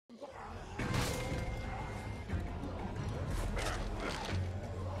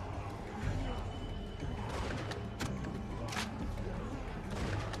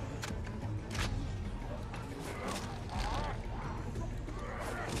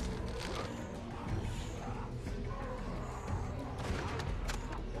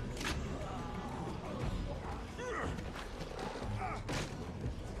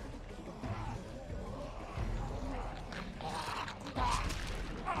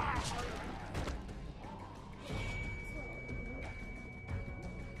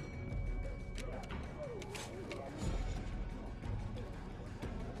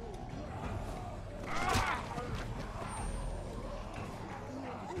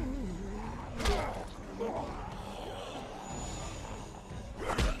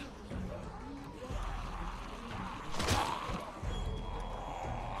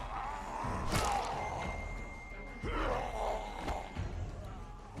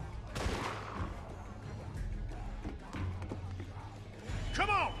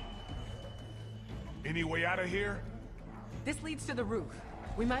Any way out of here? This leads to the roof.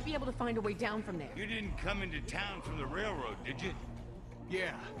 We might be able to find a way down from there. You didn't come into town from the railroad, did you?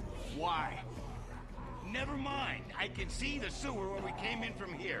 Yeah. Why? Never mind. I can see the sewer where we came in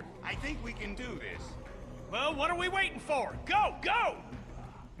from here. I think we can do this. Well, what are we waiting for? Go, go!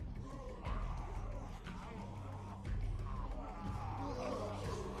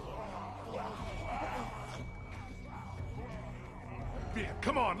 Ben,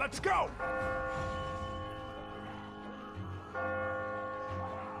 come on, let's go!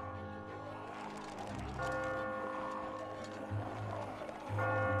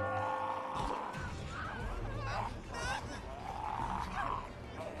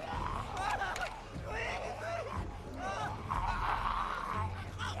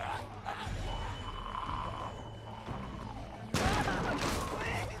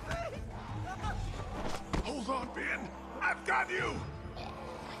 Hold on, Ben! I've got you!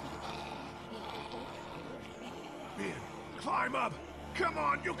 Ben, climb up! Come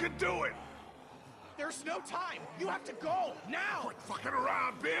on, you can do it! There's no time! You have to go! Now! Quit fucking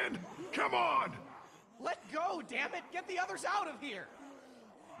around, Ben! Come on! Let go, damn it! Get the others out of here!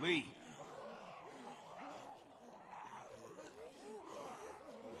 Lee.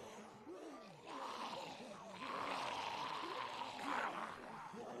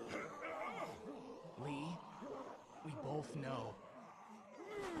 Lee, we both know.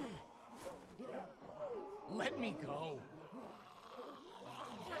 Let me go.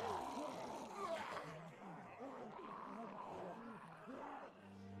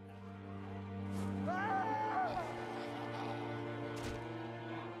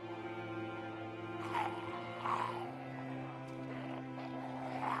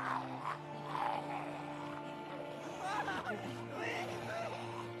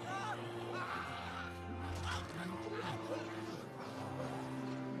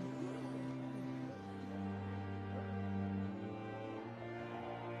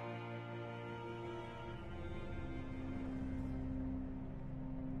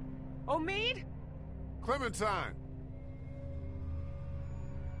 Omid? Clementine!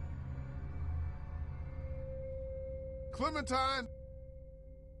 Clementine!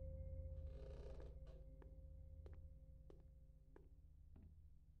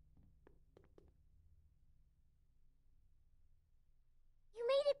 You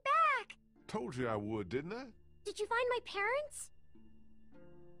made it back! Told you I would, didn't I? Did you find my parents?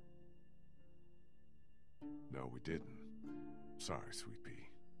 No, we didn't. Sorry, Sweet Pea.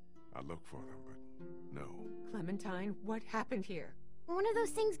 I looked for them, but no. Clementine, what happened here? One of those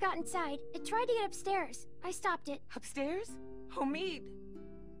things got inside. It tried to get upstairs. I stopped it. Upstairs? Omid!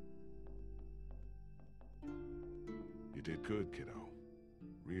 You did good, kiddo.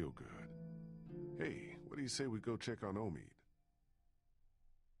 Real good. Hey, what do you say we go check on Omid?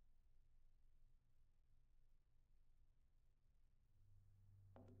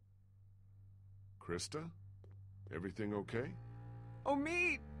 Krista? Everything okay?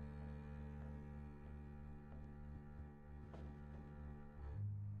 Omid!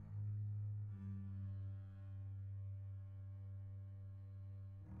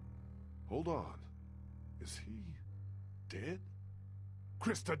 Hold on. Is he dead?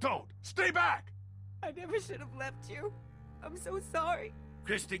 Krista, don't! Stay back! I never should have left you. I'm so sorry.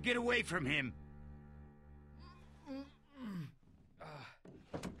 Krista, get away from him.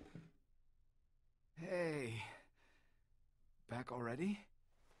 Hey. Back already?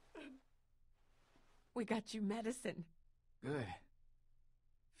 We got you medicine. Good.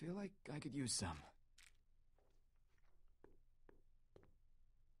 Feel like I could use some.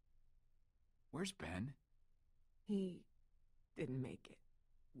 Where's Ben? He didn't make it.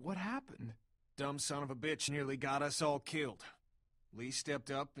 What happened? Dumb son of a bitch nearly got us all killed. Lee stepped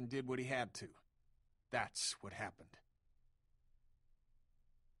up and did what he had to. That's what happened.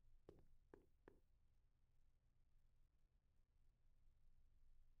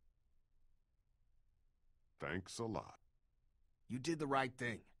 Thanks a lot. You did the right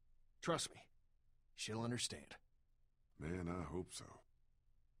thing. Trust me. She'll understand. Man, I hope so.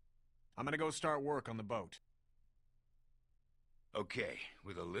 I'm gonna go start work on the boat. Okay,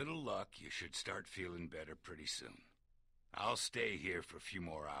 with a little luck, you should start feeling better pretty soon. I'll stay here for a few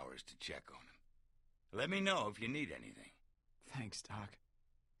more hours to check on him. Let me know if you need anything. Thanks, Doc.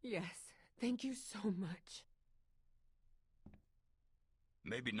 Yes, thank you so much.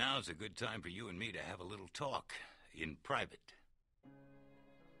 Maybe now's a good time for you and me to have a little talk, in private.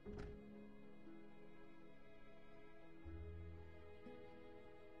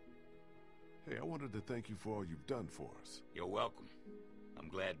 Hey, I wanted to thank you for all you've done for us. You're welcome. I'm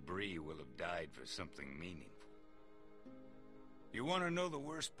glad Bree will have died for something meaningful. You want to know the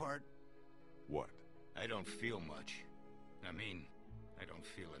worst part? What? I don't feel much. I mean, I don't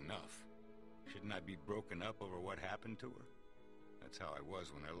feel enough. Shouldn't I be broken up over what happened to her? That's how I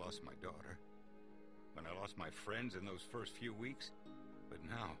was when I lost my daughter. When I lost my friends in those first few weeks. But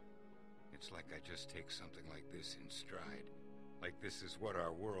now, it's like I just take something like this in stride. Like this is what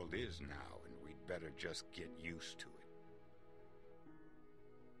our world is now, and we'd better just get used to it.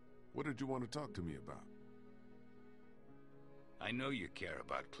 What did you want to talk to me about? I know you care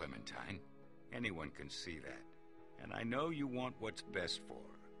about Clementine. Anyone can see that. And I know you want what's best for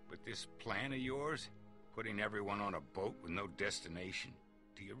her. But this plan of yours, putting everyone on a boat with no destination,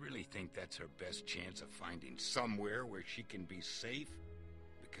 do you really think that's her best chance of finding somewhere where she can be safe?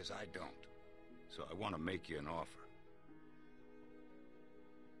 Because I don't. So I want to make you an offer.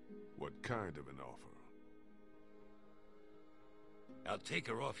 What kind of an offer? I'll take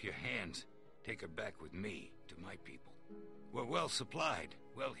her off your hands, take her back with me to my people. We're well supplied,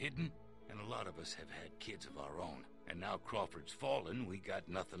 well hidden, and a lot of us have had kids of our own. And now Crawford's fallen, we got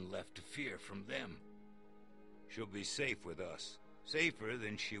nothing left to fear from them. She'll be safe with us. Safer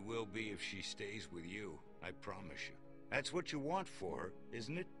than she will be if she stays with you, I promise you. That's what you want for her,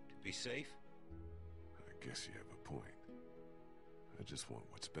 isn't it? To be safe? I guess you have a point. I just want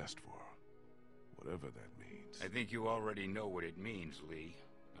what's best for her. Whatever that means. I think you already know what it means, Lee.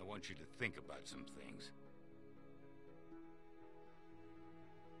 I want you to think about some things.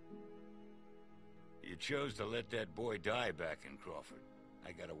 You chose to let that boy die back in Crawford.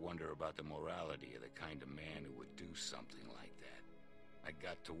 I gotta wonder about the morality of the kind of man who would do something like that. I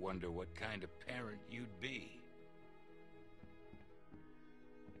got to wonder what kind of parent you'd be.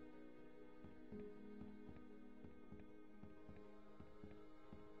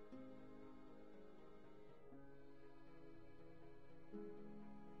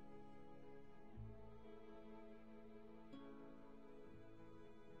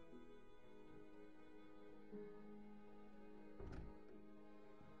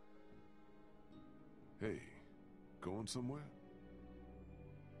 Hey, going somewhere?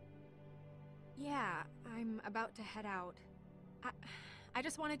 Yeah, I'm about to head out. I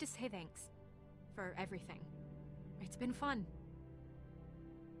just wanted to say thanks for everything. It's been fun.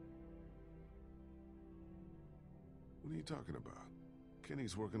 What are you talking about?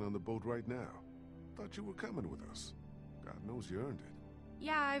 Kenny's working on the boat right now. Thought you were coming with us. God knows you earned it.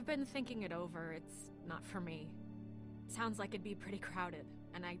 Yeah, I've been thinking it over. It's not for me. Sounds like it'd be pretty crowded,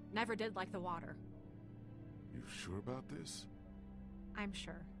 and I never did like the water. You sure about this? I'm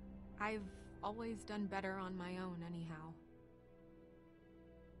sure. I've always done better on my own anyhow.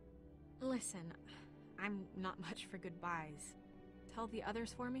 Listen, I'm not much for goodbyes. Tell the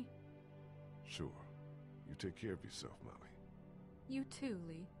others for me? Sure. You take care of yourself, Molly. You too,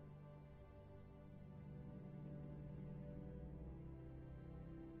 Lee.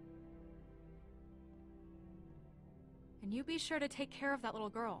 And you be sure to take care of that little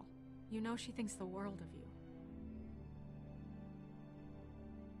girl. You know she thinks the world of you.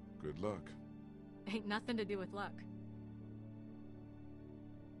 Good luck. Ain't nothing to do with luck.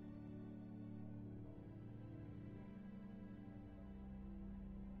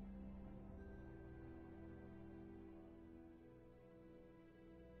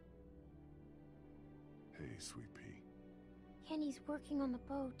 Hey, Sweet Pea. Kenny's working on the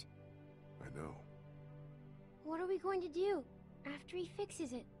boat. I know. What are we going to do after he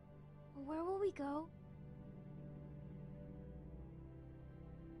fixes it? Where will we go?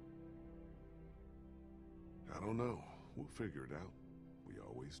 I don't know. We'll figure it out. We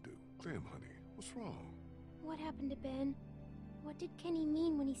always do. Clem, honey, what's wrong? What happened to Ben? What did Kenny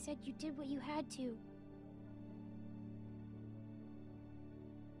mean when he said you did what you had to?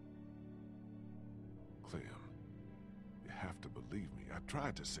 Clem, you have to believe me. I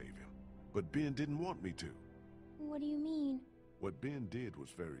tried to save him, but Ben didn't want me to. What do you mean? What Ben did was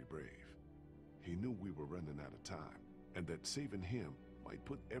very brave. He knew we were running out of time, and that saving him might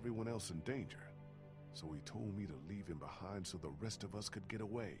put everyone else in danger. So he told me to leave him behind so the rest of us could get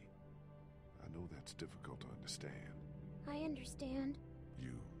away. I know that's difficult to understand. I understand.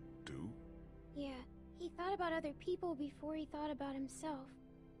 You do? Yeah, he thought about other people before he thought about himself.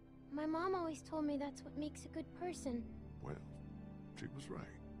 My mom always told me that's what makes a good person. Well, she was right.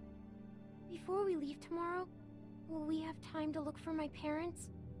 Before we leave tomorrow, will we have time to look for my parents?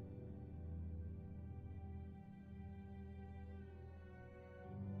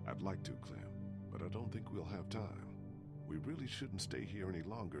 I'd like to, Clem, but I don't think we'll have time. We really shouldn't stay here any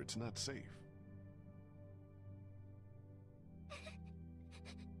longer. It's not safe.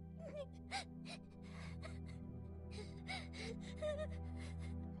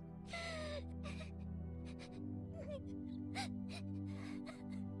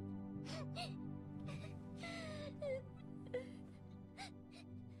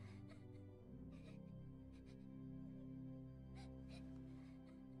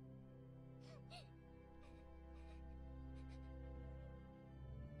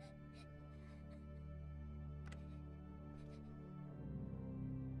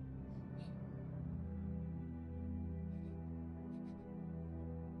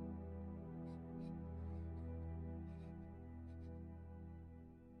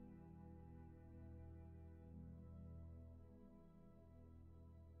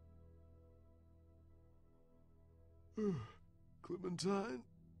 Clementine?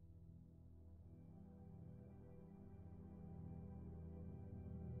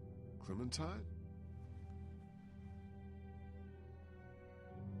 Clementine?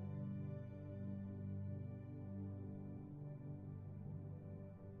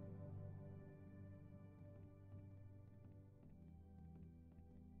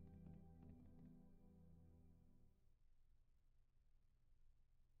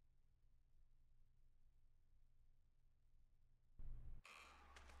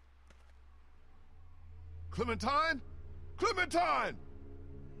 Clementine? Clementine!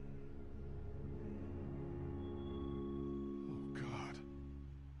 Oh, God.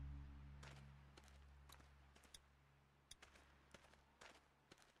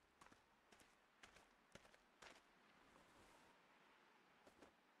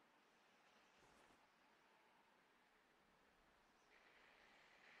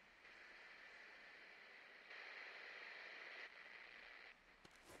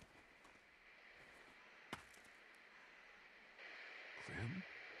 Clem?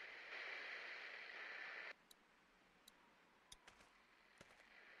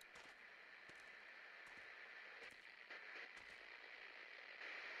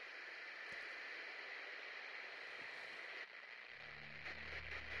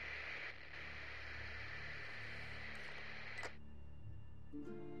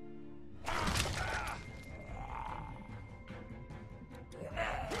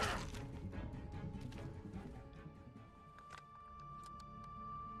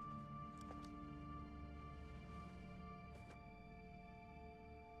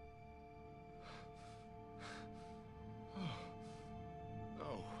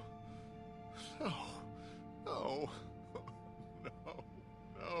 No. No. No.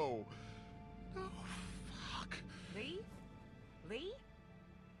 No. No. Fuck. Lee? Lee?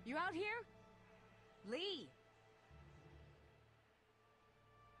 You out here? Lee!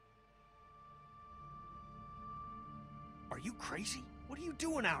 Are you crazy? What are you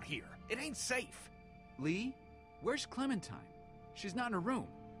doing out here? It ain't safe. Lee? Where's Clementine? She's not in her room.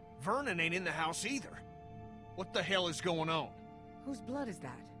 Vernon ain't in the house either. What the hell is going on? Whose blood is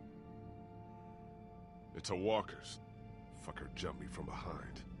that? It's a walker's. Fucker jumped me from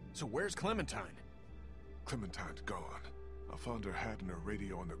behind. So where's Clementine? Clementine's gone. I found her hat and her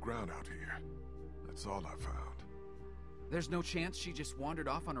radio on the ground out here. That's all I found. There's no chance she just wandered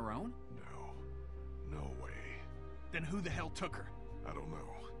off on her own? No. No way. Then who the hell took her? I don't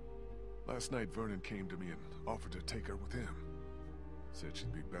know. Last night Vernon came to me and offered to take her with him. Said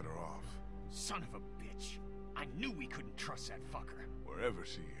she'd be better off. Son of a bitch. I knew we couldn't trust that fucker. Wherever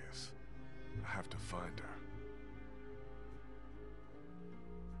she is, I have to find her.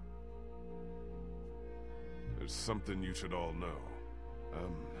 There's something you should all know.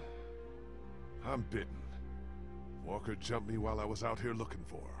 I'm bitten. Walker jumped me while I was out here looking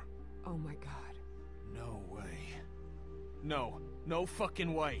for her. Oh my god. No way. No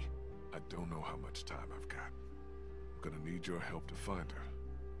fucking way. I don't know how much time I've got. I'm gonna need your help to find her.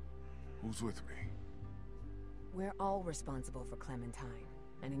 Who's with me? We're all responsible for Clementine,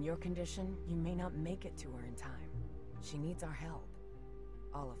 and in your condition, you may not make it to her in time. She needs our help.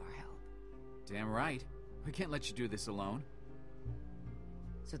 All of our help. Damn right. We can't let you do this alone.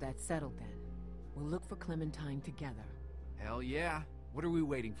 So that's settled then. We'll look for Clementine together. Hell yeah. What are we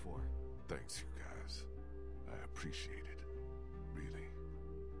waiting for? Thanks, you guys. I appreciate it. Really.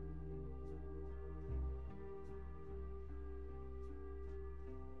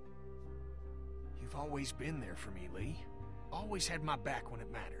 You've always been there for me, Lee. Always had my back when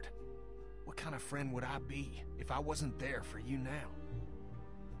it mattered. What kind of friend would I be if I wasn't there for you now?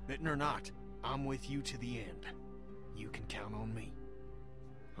 Bitten or not, I'm with you to the end. You can count on me.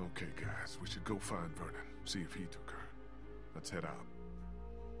 Okay, guys, we should go find Vernon, see if he took her. Let's head out.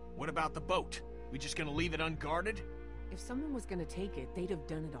 What about the boat? We just gonna leave it unguarded? If someone was gonna take it, they'd have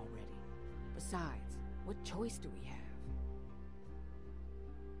done it already. Besides, what choice do we have?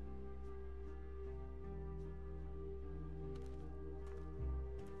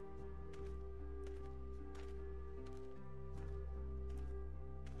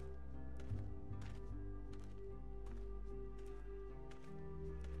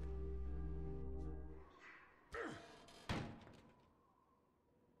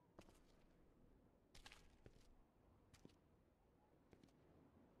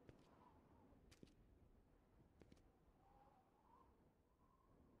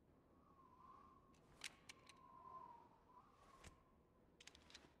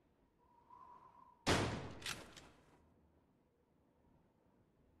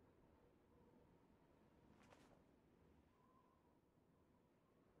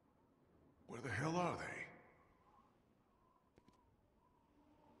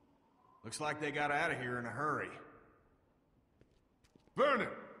 Looks like they got out of here in a hurry. Vernon,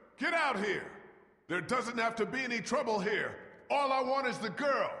 get out here! There doesn't have to be any trouble here. All I want is the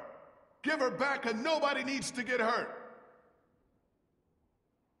girl. Give her back and nobody needs to get hurt.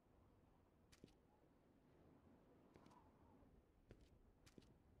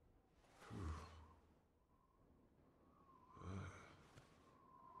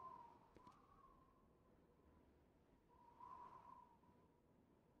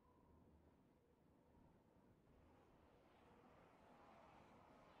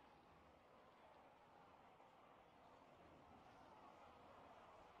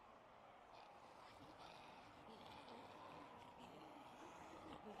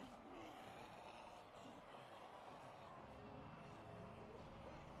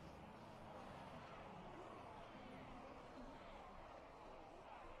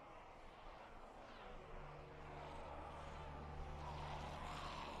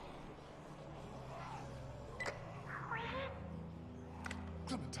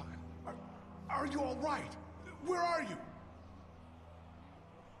 Clementine, are you all right? Where are you?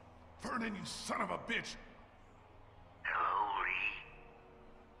 Vernon, you son of a bitch! Hello, Lee?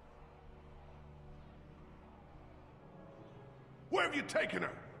 Where have you taken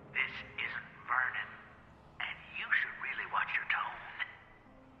her?